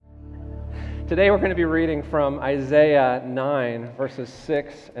Today we're going to be reading from Isaiah 9, verses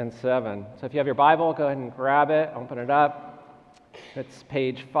 6 and 7. So if you have your Bible, go ahead and grab it, open it up. It's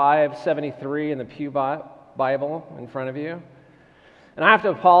page 573 in the Pew Bible in front of you. And I have to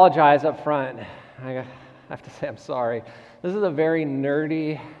apologize up front. I have to say I'm sorry. This is a very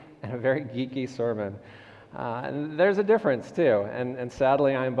nerdy and a very geeky sermon. And there's a difference too, and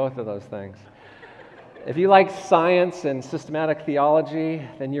sadly I am both of those things. If you like science and systematic theology,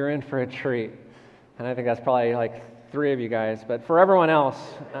 then you're in for a treat. And I think that's probably like 3 of you guys. But for everyone else,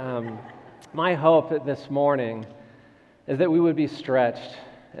 my hope this morning is that we would be stretched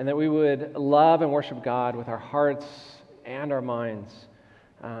and that we would love and worship God with our hearts and our minds.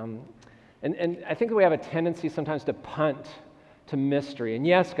 And I think that we have a tendency sometimes to punt to mystery. And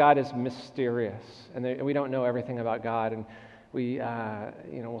yes, God is mysterious, and we don't know everything about God. And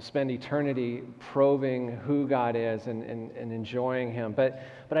we'll spend eternity probing who God is and enjoying Him. But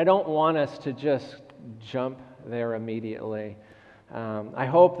I don't want us to just jump there immediately. I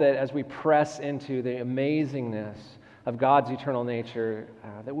hope that as we press into the amazingness of God's eternal nature,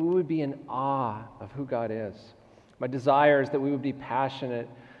 that we would be in awe of who God is. My desire is that we would be passionate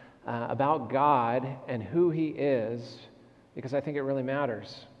about God and who He is, because I think it really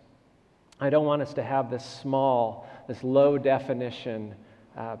matters. I don't want us to have this low definition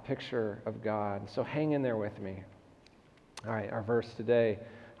picture of God. So hang in there with me. All right, our verse today,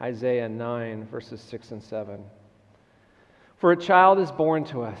 Isaiah 9, verses 6 and 7. For a child is born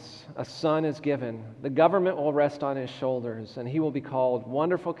to us, a son is given. The government will rest on his shoulders, and he will be called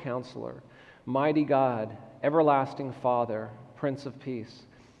Wonderful Counselor, Mighty God, Everlasting Father, Prince of Peace.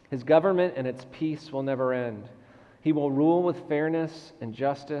 His government and its peace will never end. He will rule with fairness and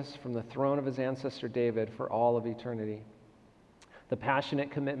justice from the throne of his ancestor David for all of eternity. The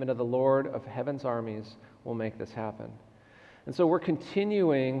passionate commitment of the Lord of heaven's armies will make this happen. And so we're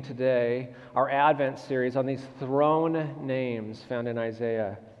continuing today our Advent series on these throne names found in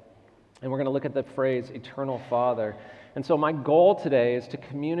Isaiah. And we're going to look at the phrase Eternal Father. And so my goal today is to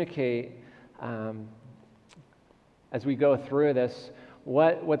communicate, as we go through this,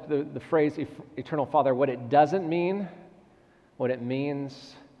 what the phrase Eternal Father, what it doesn't mean, what it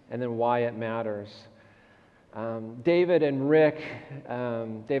means, and then why it matters. Dave Erickson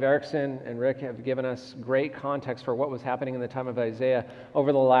and Rick have given us great context for what was happening in the time of Isaiah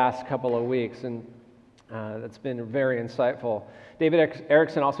over the last couple of weeks, and that's been very insightful. David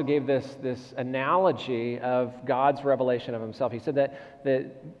Erickson also gave this analogy of God's revelation of Himself. He said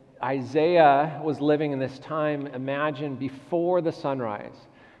that Isaiah was living in this time, imagine, before the sunrise,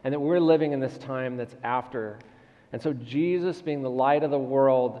 and that we're living in this time that's after. And so Jesus, being the light of the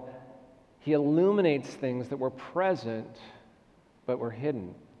world, He illuminates things that were present but were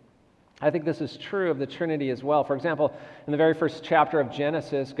hidden. I think this is true of the Trinity as well. For example, in the very first chapter of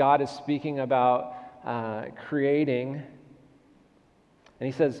Genesis, God is speaking about creating, and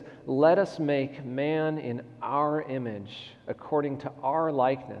He says, "Let us make man in our image, according to our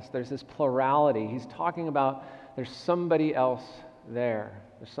likeness." There's this plurality. He's talking about there's somebody else there.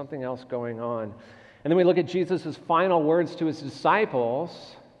 There's something else going on. And then we look at Jesus' final words to His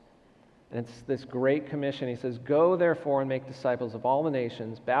disciples, and it's this great commission. He says, "Go therefore and make disciples of all the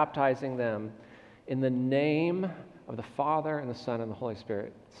nations, baptizing them in the name of the Father and the Son and the Holy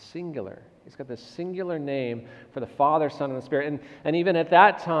Spirit." Singular. He's got this singular name for the Father, Son, and the Spirit. And even at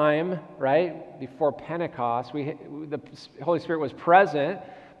that time, right, before Pentecost, the Holy Spirit was present,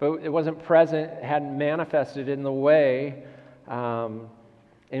 but it wasn't present, hadn't manifested in the way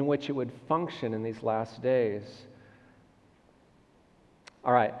in which it would function in these last days.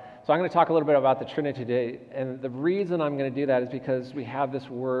 All right, so I'm going to talk a little bit about the Trinity today, and the reason I'm going to do that is because we have this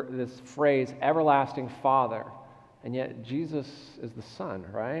phrase, Everlasting Father, and yet Jesus is the Son,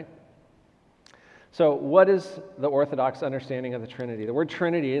 right? So what is the Orthodox understanding of the Trinity? The word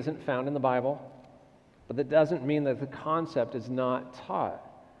Trinity isn't found in the Bible, but that doesn't mean that the concept is not taught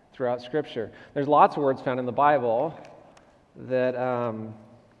throughout Scripture. There's lots of words found in the Bible that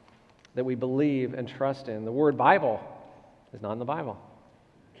we believe and trust in. The word Bible is not in the Bible.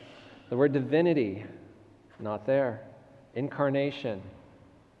 The word divinity, not there. Incarnation,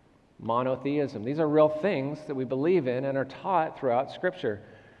 monotheism. These are real things that we believe in and are taught throughout Scripture.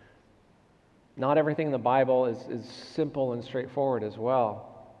 Not everything in the Bible is simple and straightforward as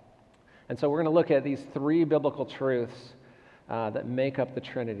well. And so we're going to look at these 3 biblical truths that make up the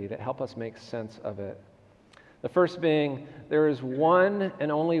Trinity, that help us make sense of it. The first being, there is one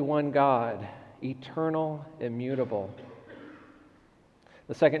and only one God, eternal, immutable.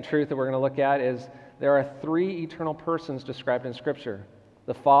 The second truth that we're going to look at is there are 3 eternal persons described in Scripture: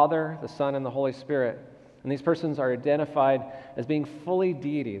 the Father, the Son, and the Holy Spirit. And these persons are identified as being fully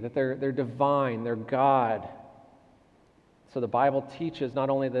deity, that they're divine, they're God. So the Bible teaches not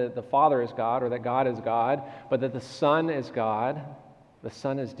only that the Father is God or that God is God, but that the Son is God, the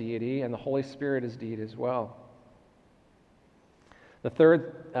Son is deity, and the Holy Spirit is deity as well. The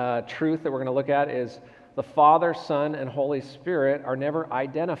third truth that we're going to look at is the Father, Son, and Holy Spirit are never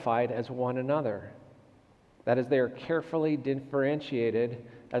identified as one another. That is, they are carefully differentiated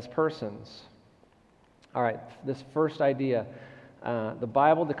as persons. All right, this first idea, the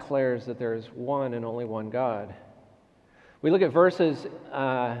Bible declares that there is one and only one God. We look at verses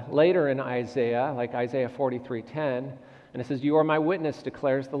later in Isaiah, like Isaiah 43:10, and it says, "You are my witness,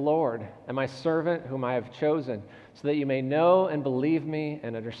 declares the Lord, and my servant whom I have chosen, so that you may know and believe me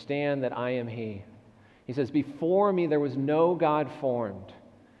and understand that I am He." He says, "Before me there was no God formed,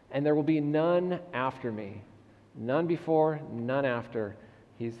 and there will be none after me. None before, none after.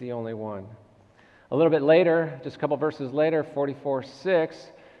 He's the only one." A little bit later, just a couple verses later,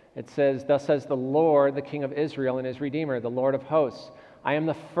 44:6, it says, "Thus says the Lord, the King of Israel and his Redeemer, the Lord of hosts, I am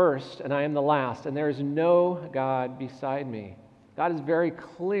the first and I am the last, and there is no God beside me." God is very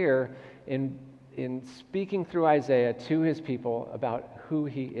clear in speaking through Isaiah to his people about who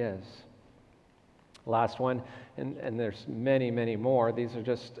he is. Last one, and there's many, many more. These are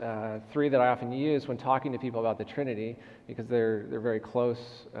just three that I often use when talking to people about the Trinity because they're very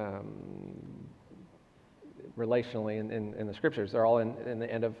close relationally in the Scriptures. They're all in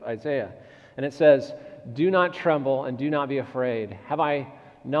the end of Isaiah. And it says, "Do not tremble and do not be afraid. Have I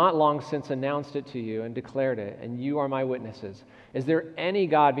not long since announced it to you and declared it, and you are my witnesses? Is there any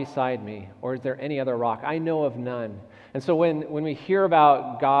God beside me, or is there any other rock? I know of none." And so when we hear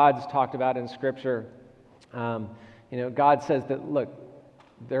about gods talked about in Scripture, God says that, look,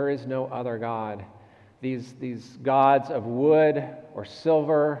 there is no other God. These gods of wood or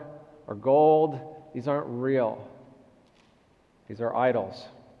silver or gold, these aren't real. These are idols.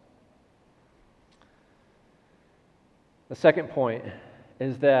 The second point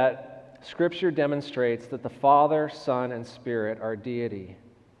is that Scripture demonstrates that the Father, Son, and Spirit are deity.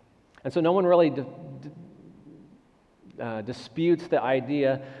 And so no one really disputes the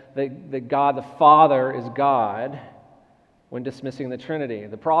idea that God the Father is God when dismissing the Trinity.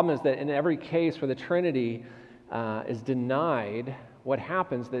 The problem is that in every case where the Trinity is denied, what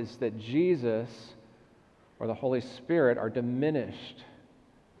happens is that Jesus or the Holy Spirit are diminished.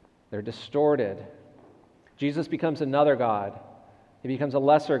 They're distorted. Jesus becomes another God. He becomes a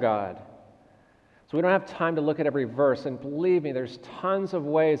lesser God. So we don't have time to look at every verse, and believe me, there's tons of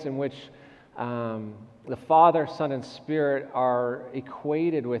ways in which the Father, Son, and Spirit are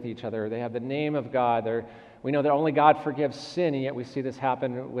equated with each other. They have the name of God. We know that only God forgives sin, and yet we see this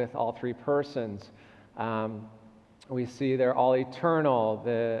happen with all three persons. We see they're all eternal.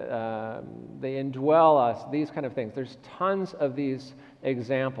 They indwell us, these kind of things. There's tons of these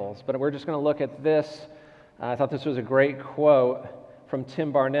examples, but we're just going to look at this. I thought this was a great quote from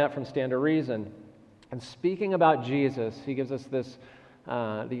Tim Barnett from Stand to Reason. And speaking about Jesus, he gives us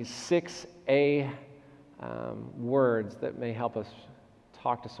these 6 words that may help us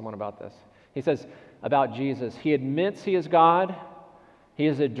talk to someone about this. He says about Jesus, he admits he is God, he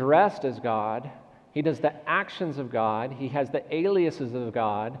is addressed as God, he does the actions of God, he has the aliases of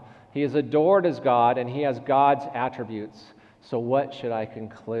God, he is adored as God, and he has God's attributes. So what should I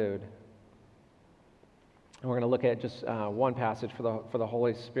conclude? And we're going to look at just one passage for the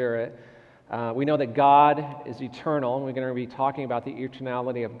Holy Spirit. We know that God is eternal, and we're going to be talking about the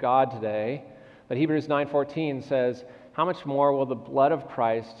eternality of God today. But Hebrews 9:14 says, "How much more will the blood of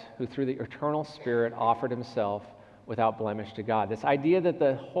Christ, who through the eternal Spirit offered himself without blemish to God?" This idea that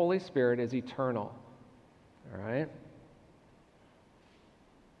the Holy Spirit is eternal. All right?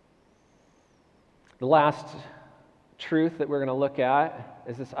 The last truth that we're going to look at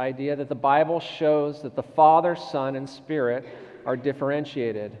is this idea that the Bible shows that the Father, Son, and Spirit are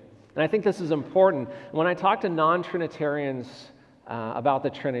differentiated. And I think this is important. When I talk to non-Trinitarians about the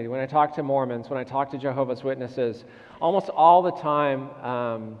Trinity, when I talk to Mormons, when I talk to Jehovah's Witnesses, almost all the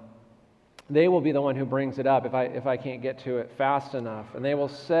time they will be the one who brings it up if I can't get to it fast enough. And they will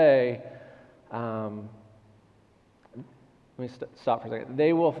say, let me stop for a second.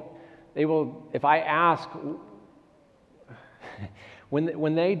 They will, if I ask,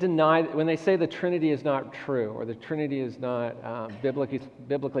 when they say the Trinity is not true or the Trinity is not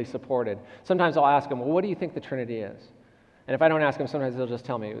biblically supported, sometimes I'll ask them, well, what do you think the Trinity is? And if I don't ask them, sometimes they'll just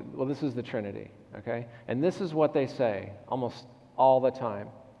tell me, well, this is the Trinity, okay? And this is what they say almost all the time.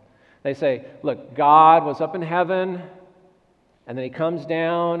 They say, look, God was up in heaven, and then he comes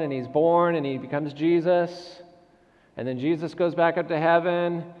down, and he's born, and he becomes Jesus, and then Jesus goes back up to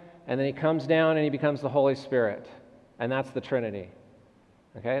heaven, and then he comes down and he becomes the Holy Spirit. And that's the Trinity.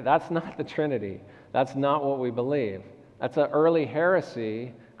 Okay? That's not the Trinity. That's not what we believe. That's an early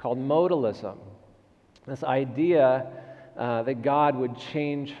heresy called modalism. This idea that God would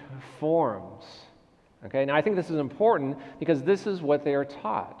change forms. Okay? Now I think this is important because this is what they are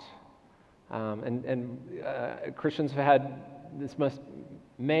taught. Christians have had this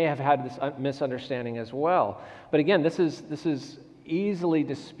may have had this misunderstanding as well. But again, this is easily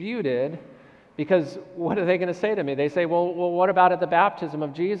disputed because what are they going to say to me? They say, well, what about at the baptism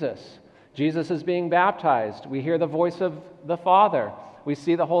of Jesus? Jesus is being baptized. We hear the voice of the Father. We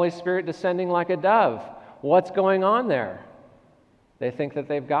see the Holy Spirit descending like a dove. What's going on there? They think that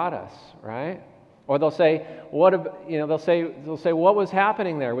they've got us, right? Or they'll say, they'll say, what was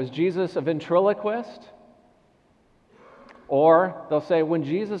happening there? Was Jesus a ventriloquist? Or they'll say, when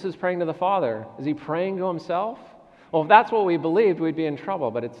Jesus is praying to the Father, is he praying to himself? Well, if that's what we believed, we'd be in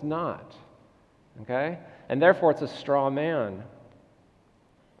trouble, but it's not. Okay? And therefore, it's a straw man.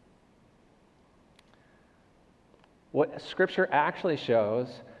 What Scripture actually shows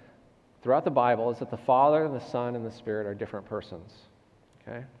throughout the Bible is that the Father and the Son and the Spirit are different persons.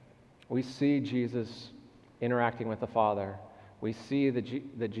 Okay? We see Jesus interacting with the Father. We see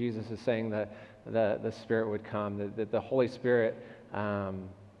that Jesus is saying that the Spirit would come, that the Holy Spirit,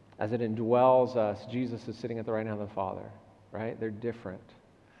 as it indwells us, Jesus is sitting at the right hand of the Father, right? They're different.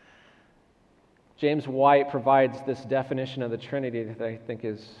 James White provides this definition of the Trinity that I think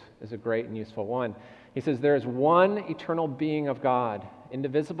is a great and useful one. He says, there is one eternal being of God,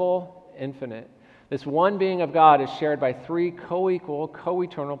 indivisible, infinite. This one being of God is shared by three co-equal,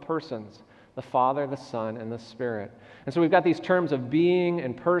 co-eternal persons, the Father, the Son, and the Spirit. And so we've got these terms of being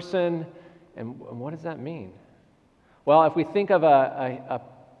and person, and what does that mean? Well, if we think of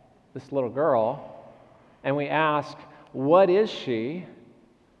this little girl, and we ask, what is she?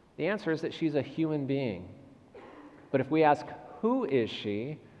 The answer is that she's a human being. But if we ask, who is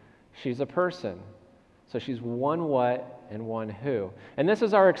she? She's a person. So she's one what and one who. And this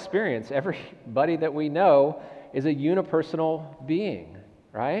is our experience. Everybody that we know is a unipersonal being,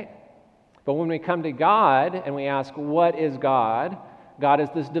 right? But when we come to God and we ask, what is God? God is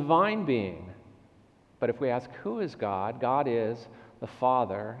this divine being. But if we ask, who is God? God is the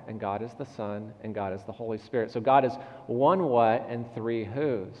Father, and God is the Son, and God is the Holy Spirit. So God is one what and three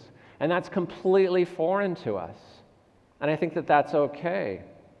whos. And that's completely foreign to us. And I think that that's okay.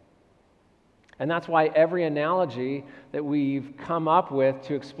 And that's why every analogy that we've come up with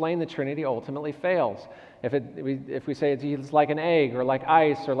to explain the Trinity ultimately fails. If we say it's like an egg or like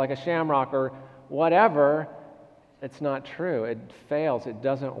ice or like a shamrock or whatever, it's not true. It fails. It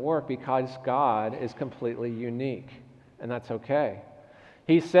doesn't work because God is completely unique. And that's okay.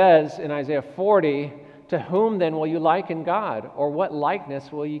 He says in Isaiah 40, to whom then will you liken God? Or what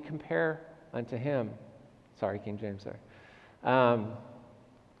likeness will you compare unto him? Sorry, King James there.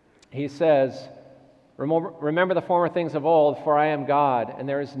 He says, remember the former things of old, for I am God, and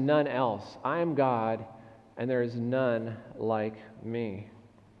there is none else. I am God, and there is none like me.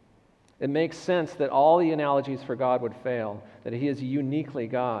 It makes sense that all the analogies for God would fail, that he is uniquely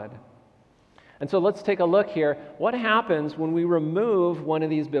God. And so let's take a look here. What happens when we remove one of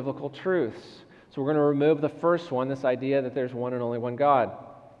these biblical truths? So we're going to remove the first one, this idea that there's one and only one God.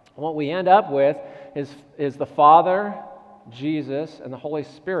 What we end up with is the Father, Jesus, and the Holy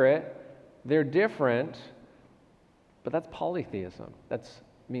Spirit. They're different, but that's polytheism. That's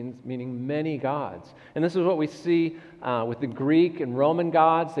meaning many gods. And this is what we see with the Greek and Roman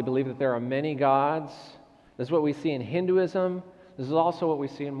gods. They believe that there are many gods. This is what we see in Hinduism. This is also what we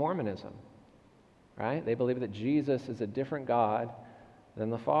see in Mormonism. Right? They believe that Jesus is a different God than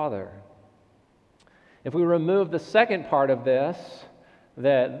the Father. If we remove the second part of this,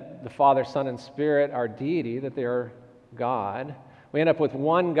 that the Father, Son, and Spirit are deity, that they are God, we end up with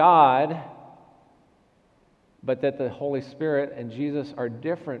one God, but that the Holy Spirit and Jesus are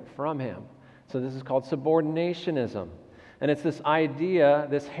different from him. So this is called subordinationism. And it's this idea,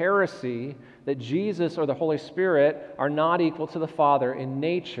 this heresy, that Jesus or the Holy Spirit are not equal to the Father in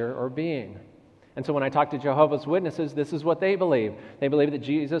nature or being. And so when I talk to Jehovah's Witnesses, this is what they believe. They believe that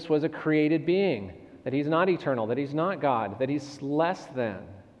Jesus was a created being, that he's not eternal, that he's not God, that he's less than.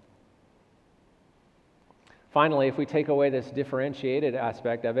 Finally, if we take away this differentiated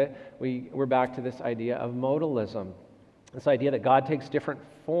aspect of it, we're back to this idea of modalism, this idea that God takes different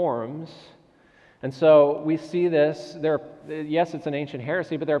forms. And so we see this, yes, it's an ancient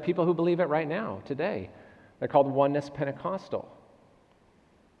heresy, but there are people who believe it right now, today. They're called Oneness Pentecostal.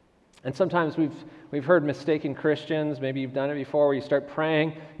 And sometimes we've heard mistaken Christians, maybe you've done it before, where you start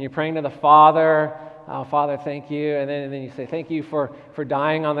praying, and you're praying to the Father, oh, Father, thank you. And then you say, thank you for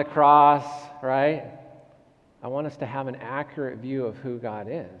dying on the cross, right? I want us to have an accurate view of who God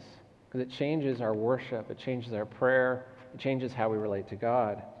is, because it changes our worship, it changes our prayer, it changes how we relate to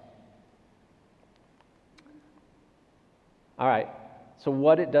God. All right, so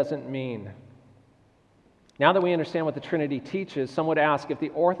what it doesn't mean. Now that we understand what the Trinity teaches, some would ask if the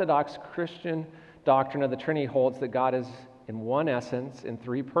Orthodox Christian doctrine of the Trinity holds that God is in one essence, in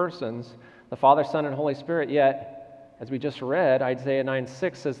three persons, the Father, Son, and Holy Spirit, yet, as we just read, Isaiah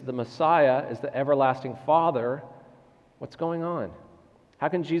 9:6 says the Messiah is the everlasting Father. What's going on? How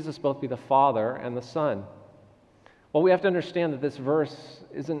can Jesus both be the Father and the Son? Well, we have to understand that this verse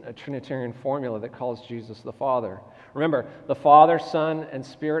isn't a Trinitarian formula that calls Jesus the Father. Remember, the Father, Son, and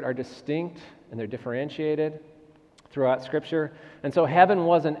Spirit are distinct and they're differentiated throughout Scripture. And so heaven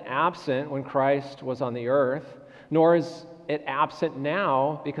wasn't absent when Christ was on the earth, nor is it absent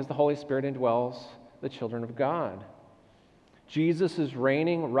now because the Holy Spirit indwells the children of God. Jesus is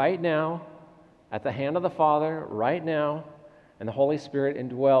reigning right now at the hand of the Father right now, and the Holy Spirit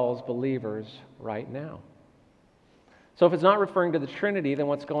indwells believers right now. So if it's not referring to the Trinity, then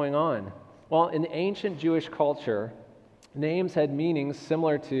what's going on? Well, in the ancient Jewish culture, names had meanings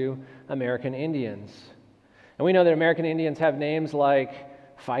similar to American Indians. And we know that American Indians have names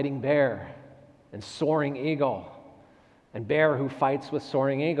like Fighting Bear and Soaring Eagle and Bear Who Fights with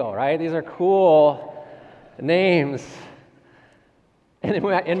Soaring Eagle, right? These are cool names. And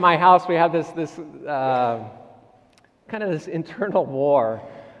in my house, we have this kind of this internal war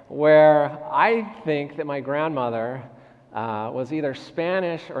where I think that my grandmother was either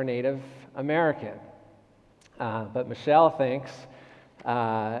Spanish or Native American. But Michelle thinks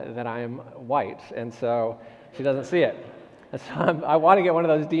that I'm white, and so she doesn't see it. And so I want to get one of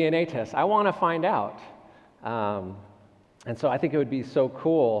those DNA tests. I want to find out. And so I think it would be so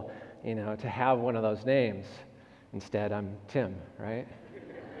cool, to have one of those names. Instead, I'm Tim, right?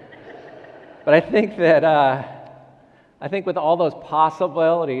 But I think with all those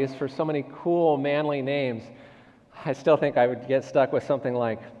possibilities for so many cool, manly names, I still think I would get stuck with something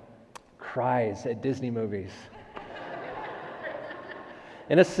like Cries at Disney movies.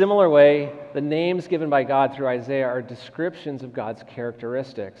 In a similar way, the names given by God through Isaiah are descriptions of God's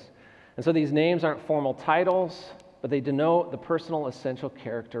characteristics. And so these names aren't formal titles, but they denote the personal essential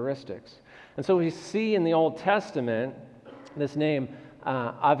characteristics. And so we see in the Old Testament this name,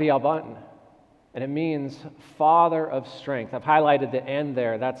 Aviaban, and it means Father of Strength. I've highlighted the end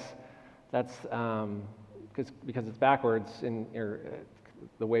there. That's because it's backwards in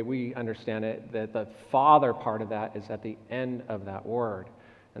the way we understand it, that the Father part of that is at the end of that word.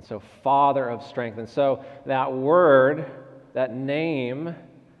 And so Father of Strength. And so that word, that name,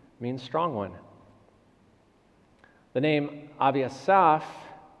 means strong one. The name Aviasaph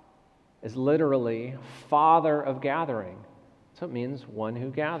is literally Father of Gathering. So it means one who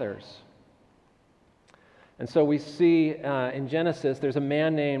gathers. And so we see in Genesis, there's a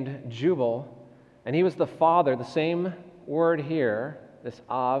man named Jubal, and he was the father, the same word here, this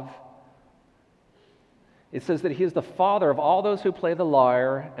Av. It says that he is the father of all those who play the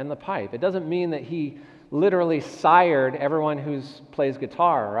lyre and the pipe. It doesn't mean that he literally sired everyone who plays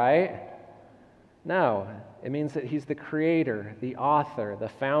guitar, right? No, it means that he's the creator, the author, the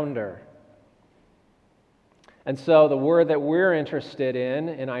founder. And so the word that we're interested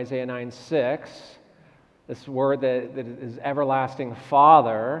in Isaiah 9:6, this word that is everlasting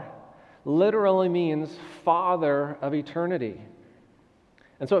Father, literally means Father of eternity.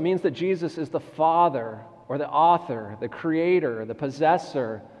 And so it means that Jesus is the Father or the author, the creator, the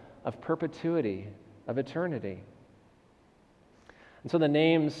possessor of perpetuity, of eternity. And so the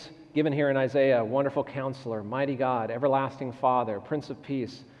names given here in Isaiah, Wonderful Counselor, Mighty God, Everlasting Father, Prince of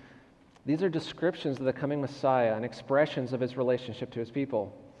Peace, these are descriptions of the coming Messiah and expressions of his relationship to his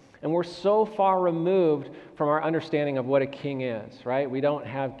people. And we're so far removed from our understanding of what a king is, right? We don't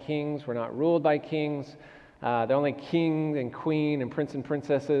have kings. We're not ruled by kings. The only king and queen and prince and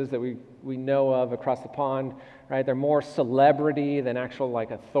princesses that we know of across the pond, right? They're more celebrity than actual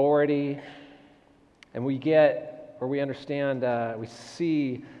authority. And we understand, we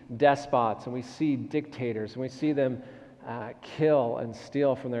see despots and we see dictators and we see them kill and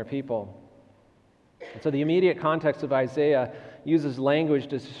steal from their people. And so the immediate context of Isaiah uses language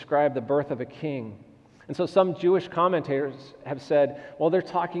to describe the birth of a king. And so some Jewish commentators have said, well, they're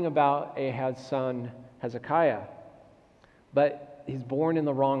talking about Ahab's son Hezekiah. But he's born in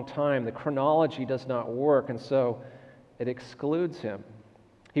the wrong time. The chronology does not work, and so it excludes him.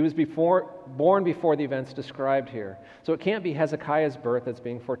 He was born before the events described here. So it can't be Hezekiah's birth that's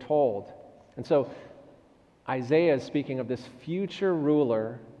being foretold. And so Isaiah is speaking of this future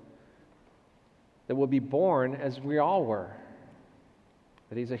ruler that will be born as we all were.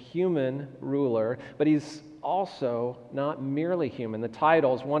 That he's a human ruler, but he's also not merely human. The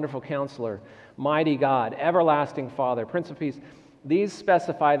titles, Wonderful Counselor, Mighty God, Everlasting Father, Prince of Peace, these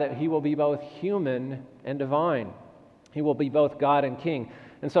specify that he will be both human and divine. He will be both God and King.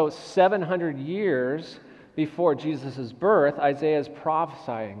 And so 700 years before Jesus' birth, Isaiah is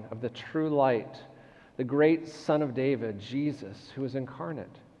prophesying of the true light, the great Son of David, Jesus, who is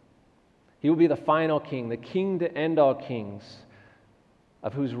incarnate. He will be the final king, the king to end all kings,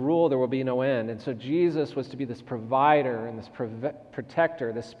 of whose rule there will be no end. And so Jesus was to be this provider and this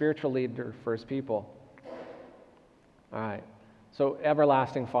protector, this spiritual leader for his people. All right, so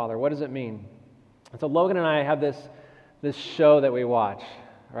everlasting Father, what does it mean? And so Logan and I have this show that we watch,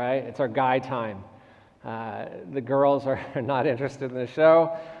 right? It's our guy time. The girls are not interested in the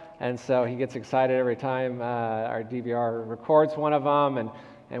show, and so he gets excited every time our DVR records one of them,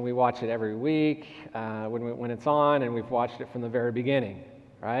 and we watch it every week when it's on, and we've watched it from the very beginning,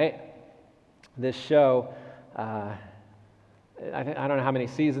 right? This show, I don't know how many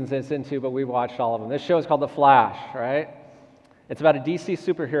seasons it's into, but we've watched all of them. This show is called The Flash, right? It's about a DC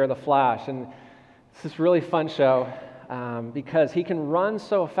superhero, The Flash, and it's this really fun show because he can run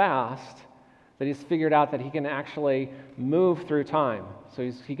so fast that he's figured out that he can actually move through time.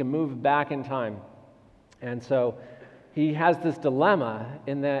 So he can move back in time. And so he has this dilemma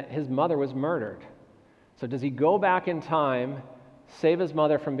in that his mother was murdered. So does he go back in time, save his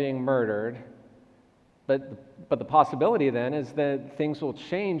mother from being murdered? But the possibility then is that things will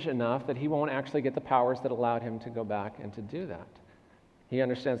change enough that he won't actually get the powers that allowed him to go back and to do that. He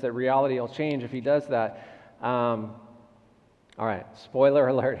understands that reality will change if he does that. All right, spoiler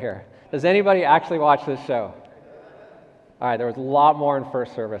alert here. Does anybody actually watch this show? All right, there was a lot more in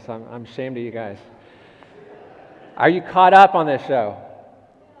first service. I'm ashamed of you guys. Are you caught up on this show?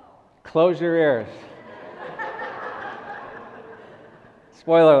 Close your ears.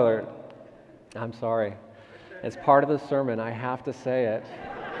 Spoiler alert. I'm sorry. It's part of the sermon. I have to say it.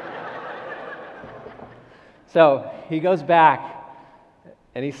 So he goes back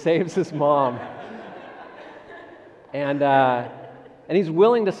and he saves his mom. And he's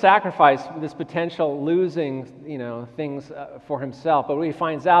willing to sacrifice this potential losing, things for himself. But what he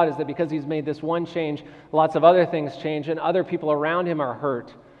finds out is that because he's made this one change, lots of other things change, and other people around him are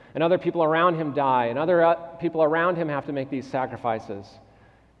hurt, and other people around him die, and other people around him have to make these sacrifices.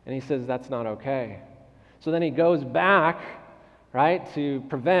 And he says that's not okay. So then he goes back, right, to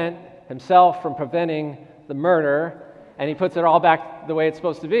prevent himself from preventing the murder, and he puts it all back the way it's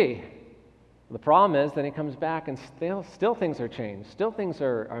supposed to be. The problem is then he comes back and still things are changed. Still things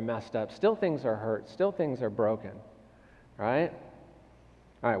are messed up. Still things are hurt. Still things are broken. Right?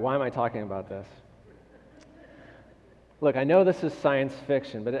 All right, why am I talking about this? Look, I know this is science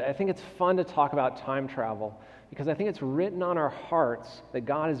fiction, but I think it's fun to talk about time travel because I think it's written on our hearts that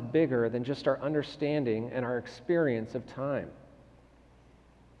God is bigger than just our understanding and our experience of time.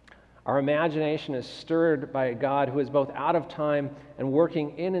 Our imagination is stirred by a God who is both out of time and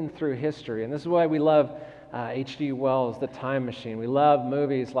working in and through history. And this is why we love H.G. Wells' The Time Machine. We love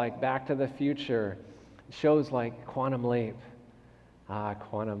movies like Back to the Future, shows like Quantum Leap.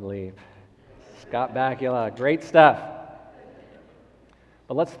 Quantum Leap. Scott Bakula, great stuff.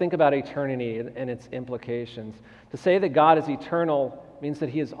 But let's think about eternity and its implications. To say that God is eternal means that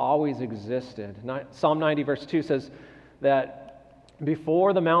he has always existed. Psalm 90 verse 2 says that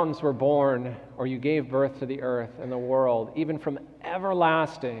before the mountains were born, or you gave birth to the earth and the world, even from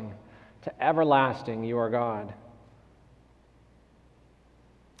everlasting to everlasting, you are God.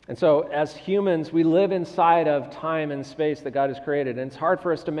 And so, as humans, we live inside of time and space that God has created. And it's hard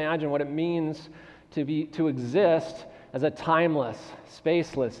for us to imagine what it means to exist as a timeless,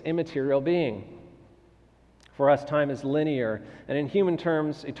 spaceless, immaterial being. For us, time is linear. And in human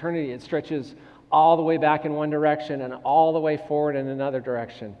terms, eternity, it stretches all the way back in one direction and all the way forward in another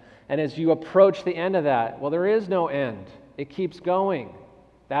direction. And as you approach the end of that, well, there is no end. It keeps going.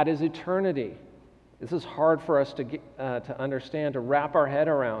 That is eternity. This is hard for us to understand, to wrap our head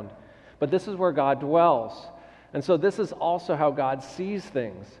around. But this is where God dwells. And so this is also how God sees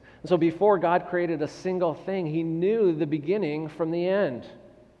things. And so before God created a single thing, he knew the beginning from the end.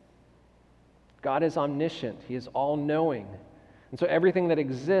 God is omniscient. He is all-knowing. And so everything that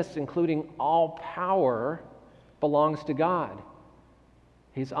exists, including all power, belongs to God.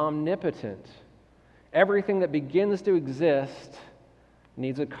 He's omnipotent. Everything that begins to exist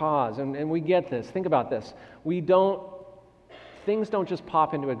needs a cause. And we get this. Think about this. Things don't just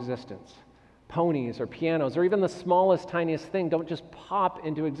pop into existence. Ponies or pianos or even the smallest, tiniest thing don't just pop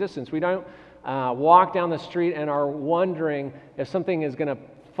into existence. We don't walk down the street and are wondering if something is going to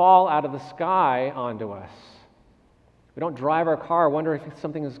fall out of the sky onto us. We don't drive our car, wonder if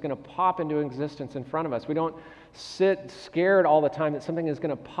something is going to pop into existence in front of us. We don't sit scared all the time that something is going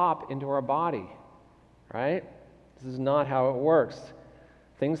to pop into our body, right? This is not how it works.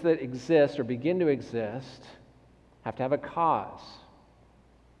 Things that exist or begin to exist have to have a cause.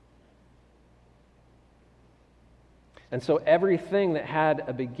 And so everything that had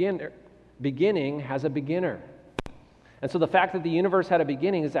a beginning has a beginner. And so the fact that the universe had a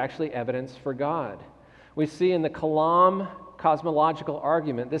beginning is actually evidence for God. We see in the Kalam cosmological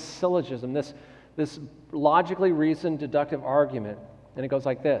argument, this syllogism, this logically reasoned deductive argument, and it goes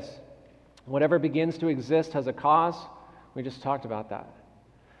like this. Whatever begins to exist has a cause. We just talked about that.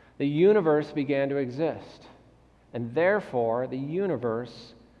 The universe began to exist, and therefore the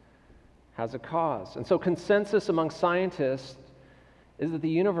universe has a cause. And so consensus among scientists is that the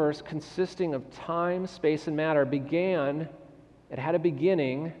universe, consisting of time, space, and matter, it had a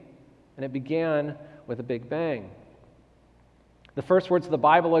beginning, and it began with a Big Bang. The first words of the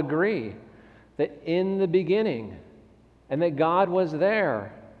Bible agree that in the beginning, and that God was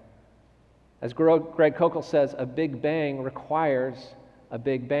there. As Greg Koukl says, a Big Bang requires a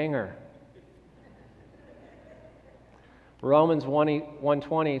Big Banger. Romans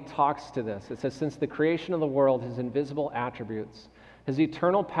 1:20 talks to this. It says, since the creation of the world, his invisible attributes, his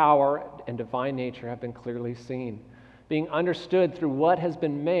eternal power and divine nature have been clearly seen, being understood through what has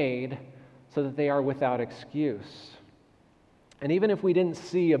been made, so that they are without excuse. And even if we didn't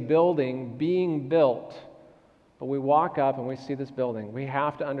see a building being built, but we walk up and we see this building, we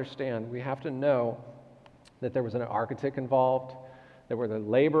have to understand, we have to know that there was an architect involved, there were the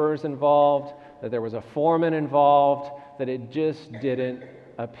laborers involved, that there was a foreman involved, that it just didn't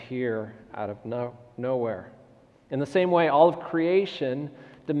appear out of nowhere. In the same way, all of creation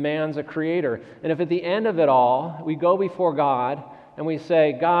demands a creator. And if at the end of it all, we go before God and we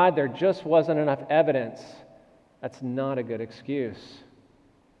say, God, there just wasn't enough evidence, that's not a good excuse.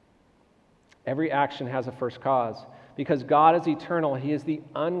 Every action has a first cause. Because God is eternal, he is the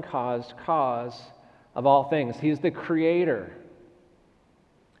uncaused cause of all things. He is the creator.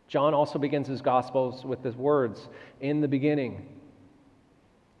 John also begins his Gospels with the words, in the beginning.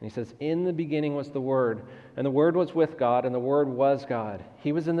 And he says, in the beginning was the Word, and the Word was with God, and the Word was God.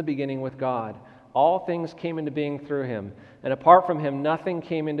 He was in the beginning with God. All things came into being through him, and apart from him, nothing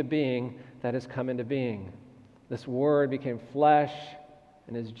came into being that has come into being. This Word became flesh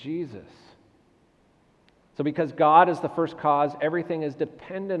and is Jesus. So because God is the first cause, everything is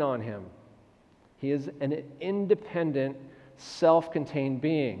dependent on him. He is an independent, self-contained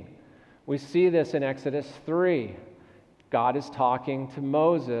being. We see this in Exodus 3. God is talking to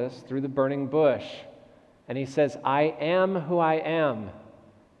Moses through the burning bush, and he says, I am who I am.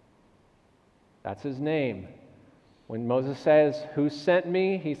 That's his name. When Moses says, who sent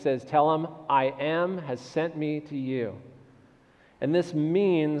me? He says, tell him, I am has sent me to you. And this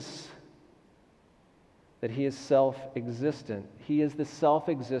means that he is self-existent. He is the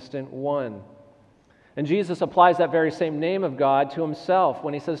self-existent one. And Jesus applies that very same name of God to himself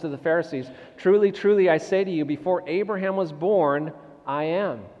when he says to the Pharisees, truly, truly, I say to you, before Abraham was born, I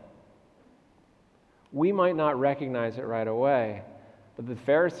am. We might not recognize it right away, but the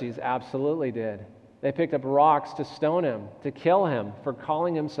Pharisees absolutely did. They picked up rocks to stone him, to kill him for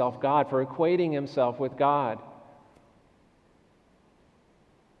calling himself God, for equating himself with God.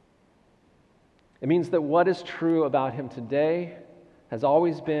 It means that what is true about him today has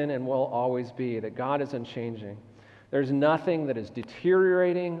always been and will always be, that God is unchanging. There's nothing that is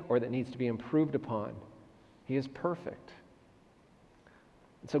deteriorating or that needs to be improved upon. He is perfect.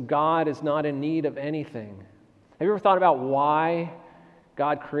 And so God is not in need of anything. Have you ever thought about why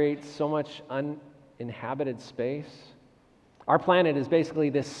God creates so much uninhabited space? Our planet is basically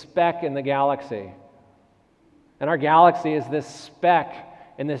this speck in the galaxy. And our galaxy is this speck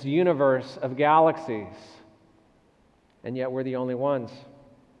in this universe of galaxies. And yet we're the only ones.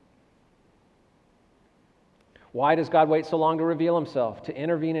 Why does God wait so long to reveal himself, to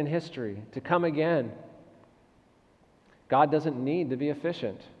intervene in history, to come again? God doesn't need to be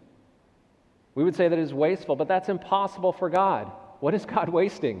efficient. We would say that it is wasteful, but that's impossible for God. What is God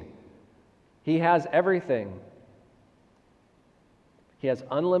wasting? He has everything. He has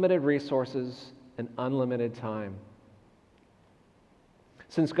unlimited resources and unlimited time.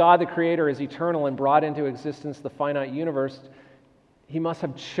 Since God, the Creator, is eternal and brought into existence the finite universe, he must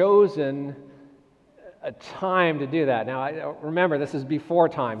have chosen a time to do that. Now, remember, this is before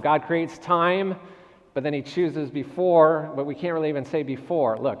time. God creates time, but then he chooses before, but we can't really even say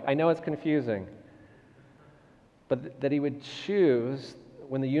before. Look, I know it's confusing, but that he would choose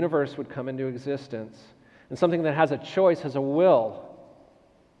when the universe would come into existence. And something that has a choice, has a will.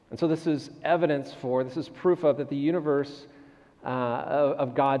 And so this is proof of that the universe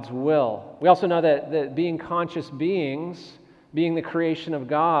of God's will. We also know that being conscious beings, being the creation of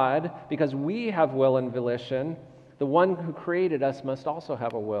God, because we have will and volition, the one who created us must also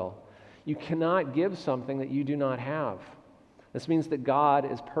have a will. You cannot give something that you do not have. This means that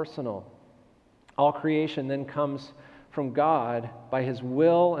God is personal. All creation then comes from God by his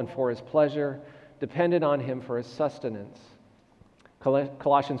will and for his pleasure, dependent on him for his sustenance.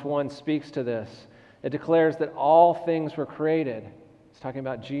 Colossians 1 speaks to this. It declares that all things were created. It's talking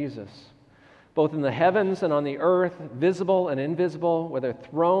about Jesus. Both in the heavens and on the earth, visible and invisible, whether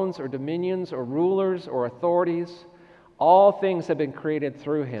thrones or dominions or rulers or authorities, all things have been created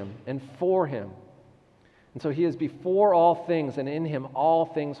through him and for him. And so he is before all things, and in him all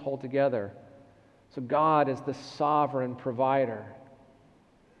things hold together. So God is the sovereign provider.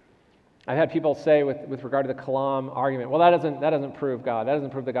 I've had people say with regard to the Kalam argument, well, that doesn't prove God. That doesn't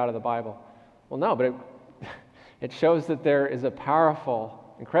prove the God of the Bible. Well, no, but it shows that there is a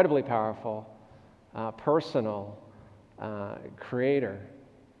powerful, incredibly powerful, personal creator.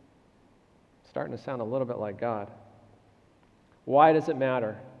 Starting to sound a little bit like God. Why does it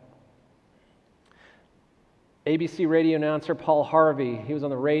matter? ABC radio announcer Paul Harvey, he was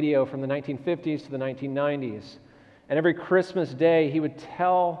on the radio from the 1950s to the 1990s. And every Christmas day, he would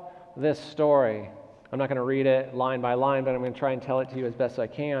tell this story. I'm not going to read it line by line, but I'm going to try and tell it to you as best I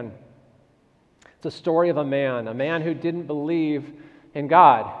can. It's a story of a man who didn't believe in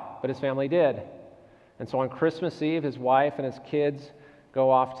God, but his family did. And so on Christmas Eve, his wife and his kids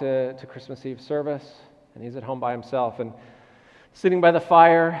go off to Christmas Eve service, and he's at home by himself. And sitting by the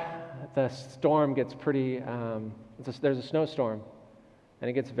fire, the storm gets pretty, there's a snowstorm, and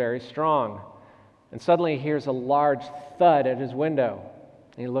it gets very strong. And suddenly he hears a large thud at his window.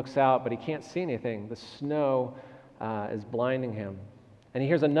 And he looks out, but he can't see anything. The snow is blinding him. And he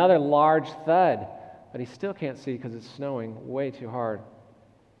hears another large thud, but he still can't see because it's snowing way too hard.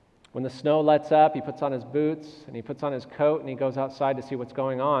 When the snow lets up, he puts on his boots, and he puts on his coat, and he goes outside to see what's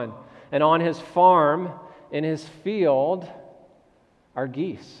going on. And on his farm, in his field, are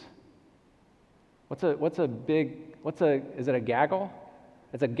geese. Is it a gaggle?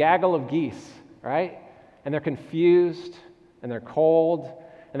 It's a gaggle of geese, right? And they're confused, and they're cold,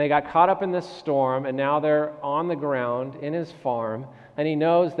 and they got caught up in this storm, and now they're on the ground in his farm, and he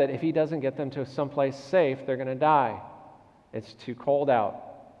knows that if he doesn't get them to someplace safe, they're going to die. It's too cold out.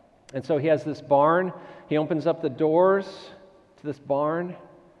 And so he has this barn. He opens up the doors to this barn,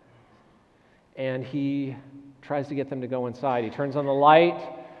 and he tries to get them to go inside. He turns on the light,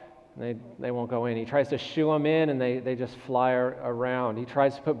 and they won't go in. He tries to shoo them in, and they just fly around. He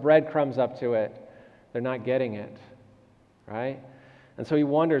tries to put breadcrumbs up to it. They're not getting it, right? And so he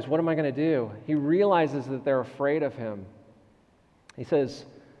wonders, what am I going to do? He realizes that they're afraid of him. He says,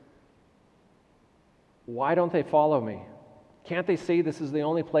 why don't they follow me? Can't they see this is the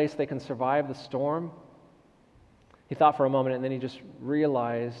only place they can survive the storm? He thought for a moment, and then he just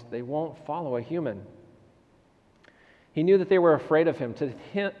realized they won't follow a human. He knew that they were afraid of him.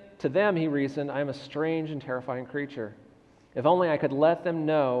 To them, he reasoned, I am a strange and terrifying creature. If only I could let them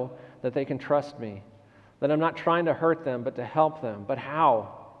know that they can trust me, that I'm not trying to hurt them, but to help them. But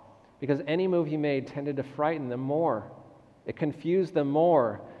how? Because any move he made tended to frighten them more. It confused them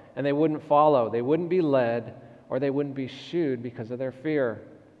more, and they wouldn't follow. They wouldn't be led, or they wouldn't be shooed because of their fear.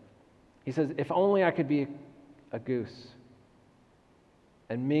 He says, if only I could be a goose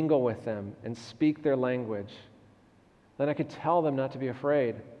and mingle with them and speak their language, then I could tell them not to be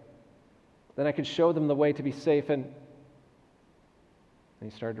afraid. Then I could show them the way to be safe. And he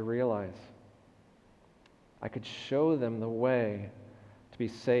started to realize, I could show them the way to be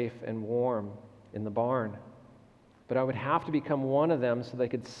safe and warm in the barn. But I would have to become one of them so they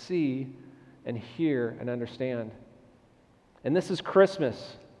could see and hear and understand. And this is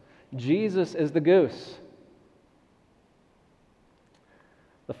Christmas. Jesus is the goose.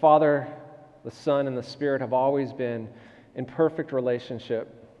 The Father, the Son, and the Spirit have always been in perfect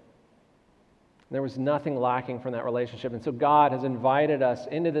relationship. There was nothing lacking from that relationship. And so God has invited us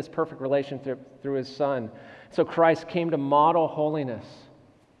into this perfect relationship through his Son. So Christ came to model holiness.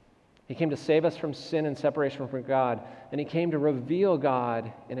 He came to save us from sin and separation from God. And he came to reveal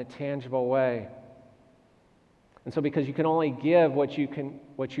God in a tangible way. And so because you can only give what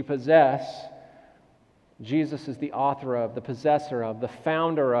you possess, Jesus is the author of, the possessor of, the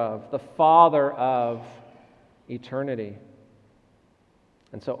founder of, the father of eternity.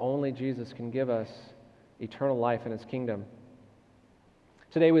 And so only Jesus can give us eternal life in his kingdom.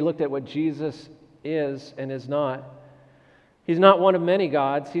 Today we looked at what Jesus is and is not. He's not one of many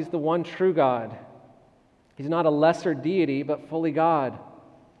gods. He's the one true God. He's not a lesser deity, but fully God.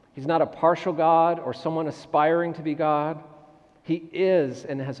 He's not a partial God or someone aspiring to be God. He is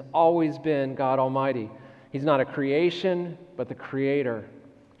and has always been God Almighty. He's not a creation, but the Creator.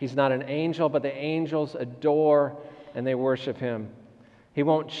 He's not an angel, but the angels adore and they worship Him. He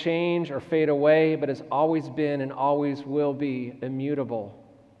won't change or fade away, but has always been and always will be immutable.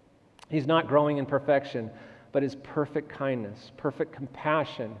 He's not growing in perfection, but His perfect kindness, perfect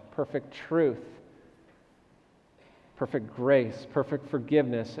compassion, perfect truth, perfect grace, perfect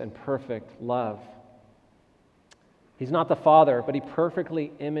forgiveness, and perfect love. He's not the Father, but He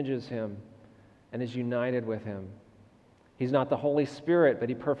perfectly images Him and is united with Him. He's not the Holy Spirit, but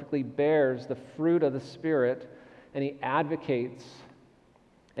He perfectly bears the fruit of the Spirit, and He advocates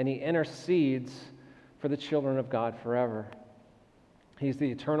and He intercedes for the children of God forever. He's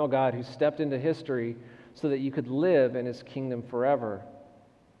the eternal God who stepped into history so that you could live in His kingdom forever.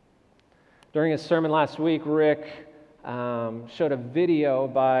 During his sermon last week, Rick showed a video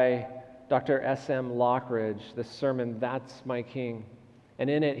by Dr. S.M. Lockridge, the sermon, That's My King. And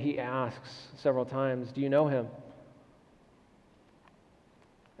in it, he asks several times, do you know Him?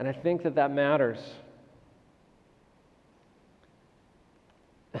 And I think that matters.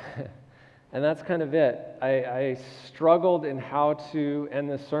 And that's kind of it. I struggled in how to end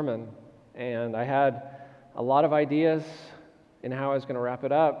this sermon, and I had a lot of ideas in how I was going to wrap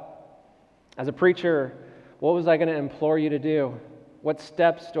it up. As a preacher, what was I going to implore you to do? What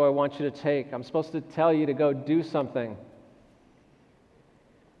steps do I want you to take? I'm supposed to tell you to go do something.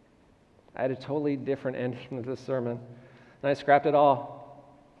 I had a totally different ending to this sermon, and I scrapped it all.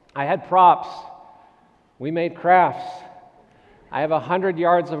 I had props. We made crafts. I have 100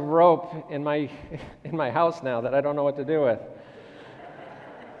 yards of rope in my house now that I don't know what to do with.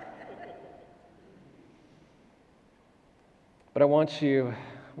 But I want you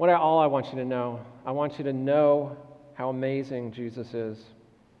to know. I want you to know how amazing Jesus is.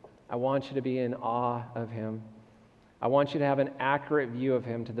 I want you to be in awe of Him. I want you to have an accurate view of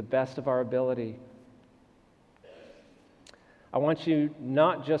Him to the best of our ability. I want you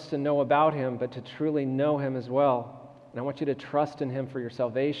not just to know about Him, but to truly know Him as well. And I want you to trust in Him for your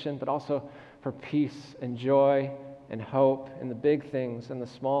salvation, but also for peace and joy and hope in the big things and the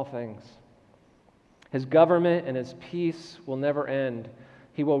small things. His government and His peace will never end.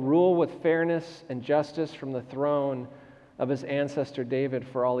 He will rule with fairness and justice from the throne of His ancestor David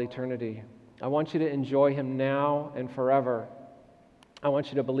for all eternity. I want you to enjoy Him now and forever. I want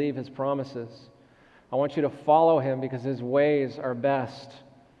you to believe His promises. I want you to follow Him because His ways are best.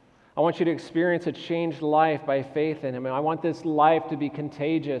 I want you to experience a changed life by faith in Him. And I want this life to be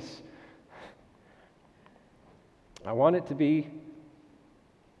contagious. I want it to be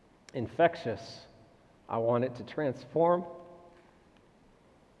infectious. I want it to transform.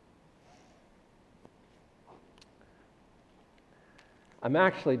 I'm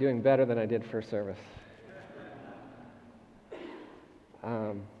actually doing better than I did first service.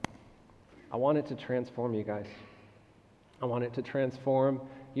 I want it to transform you guys. I want it to transform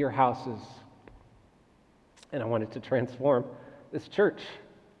your houses. And I want it to transform this church.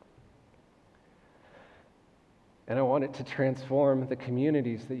 And I want it to transform the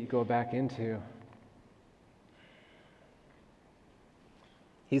communities that you go back into.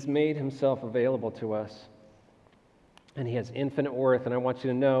 He's made Himself available to us. And He has infinite worth. And I want you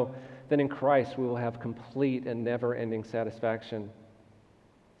to know that in Christ we will have complete and never-ending satisfaction.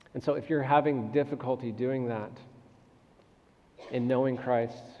 And so if you're having difficulty doing that, in knowing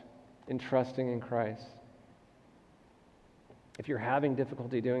Christ, in trusting in Christ, if you're having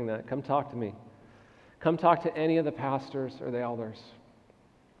difficulty doing that, come talk to me. Come talk to any of the pastors or the elders.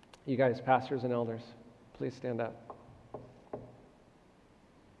 You guys, pastors and elders, please stand up.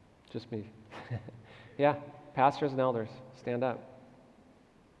 Just me. Yeah, pastors and elders, stand up.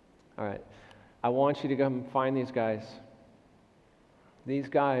 All right. I want you to come find these guys. These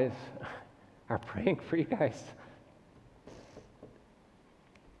guys are praying for you guys.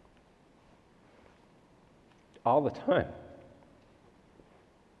 All the time.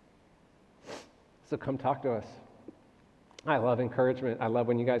 So come talk to us. I love encouragement. I love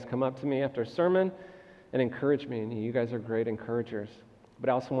when you guys come up to me after a sermon and encourage me, and you guys are great encouragers.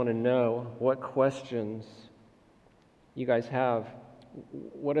 But I also want to know what questions you guys have.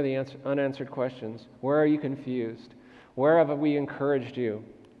 What are the unanswered questions? Where are you confused? Where have we encouraged you?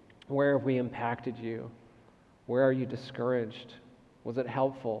 Where have we impacted you? Where are you discouraged? Was it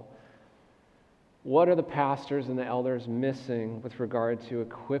helpful? What are the pastors and the elders missing with regard to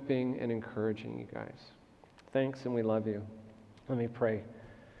equipping and encouraging you guys? Thanks, and we love you. Let me pray.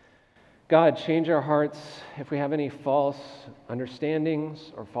 God, change our hearts if we have any false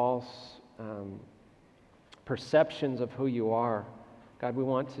understandings or false perceptions of who you are. God, we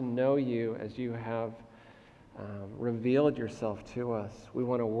want to know you as you have revealed yourself to us. We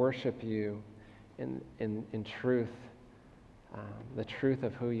want to worship you in truth, the truth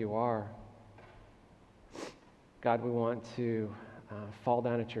of who you are. God, we want to fall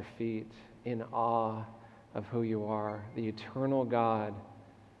down at your feet in awe of who you are, the eternal God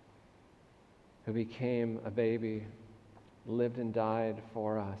who became a baby, lived and died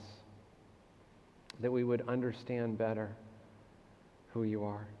for us, that we would understand better who you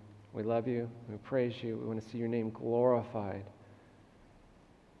are. We love you. We praise you. We want to see your name glorified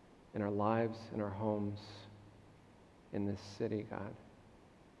in our lives, in our homes, in this city, God.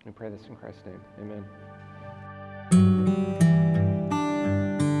 We pray this in Christ's name. Amen.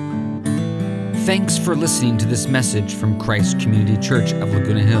 Thanks for listening to this message from Christ Community Church of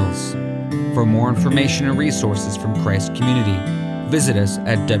Laguna Hills. For more information and resources from Christ Community, visit us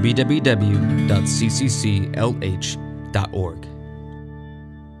at www.ccclh.org.